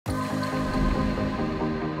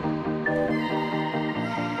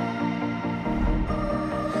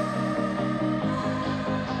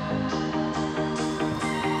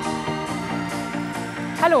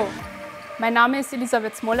Hallo, mein Name ist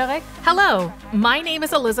Elisabeth Smolarek. Hello, my name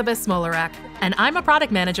is Elizabeth Smolarek, and I'm a product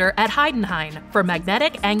manager at HEIDENHAIN for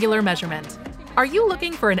magnetic angular measurement. Are you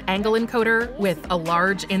looking for an angle encoder with a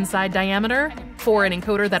large inside diameter? For an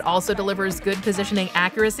encoder that also delivers good positioning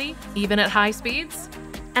accuracy, even at high speeds?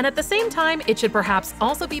 And at the same time, it should perhaps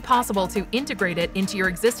also be possible to integrate it into your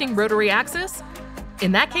existing rotary axis?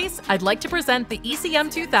 In that case, I'd like to present the ECM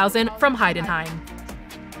 2000 from HEIDENHAIN.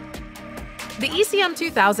 The ECM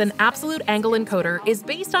 2000 absolute angle encoder is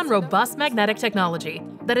based on robust magnetic technology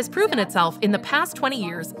that has proven itself in the past 20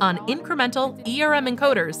 years on incremental ERM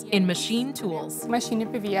encoders in machine tools. Maschine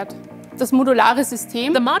bewährt. Das modulare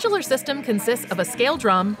System. The modular system consists of a scale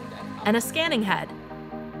drum and a scanning head.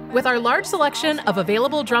 With our large selection of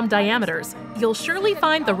available drum diameters, you'll surely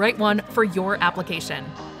find the right one for your application.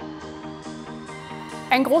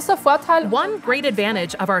 Ein großer Vorteil. One great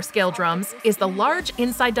advantage of our scale drums is the large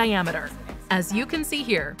inside diameter, as you can see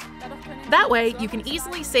here. That way, you can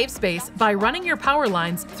easily save space by running your power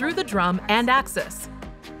lines through the drum and axis.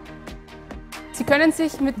 Sie können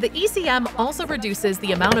sich mit The ECM also reduces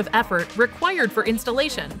the amount of effort required for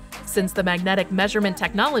installation, since the magnetic measurement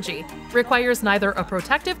technology requires neither a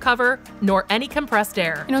protective cover nor any compressed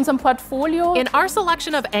air. in unserem Portfolio. In our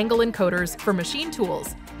selection of angle encoders for machine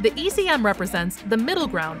tools, the ECM represents the middle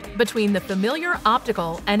ground between the familiar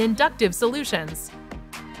optical and inductive solutions.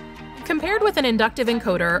 Compared with an inductive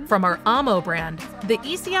encoder from our AMO brand, the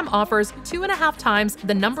ECM offers 2.5 times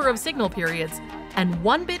the number of signal periods and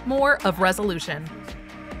 1 bit more of resolution.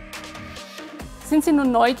 Sind Sie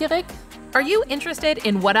nun neugierig? Are you interested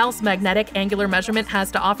in what else magnetic angular measurement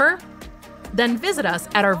has to offer? Then visit us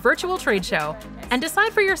at our virtual trade show and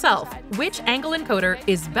decide for yourself which angle encoder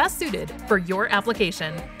is best suited for your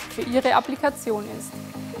application. Für Ihre Applikation ist.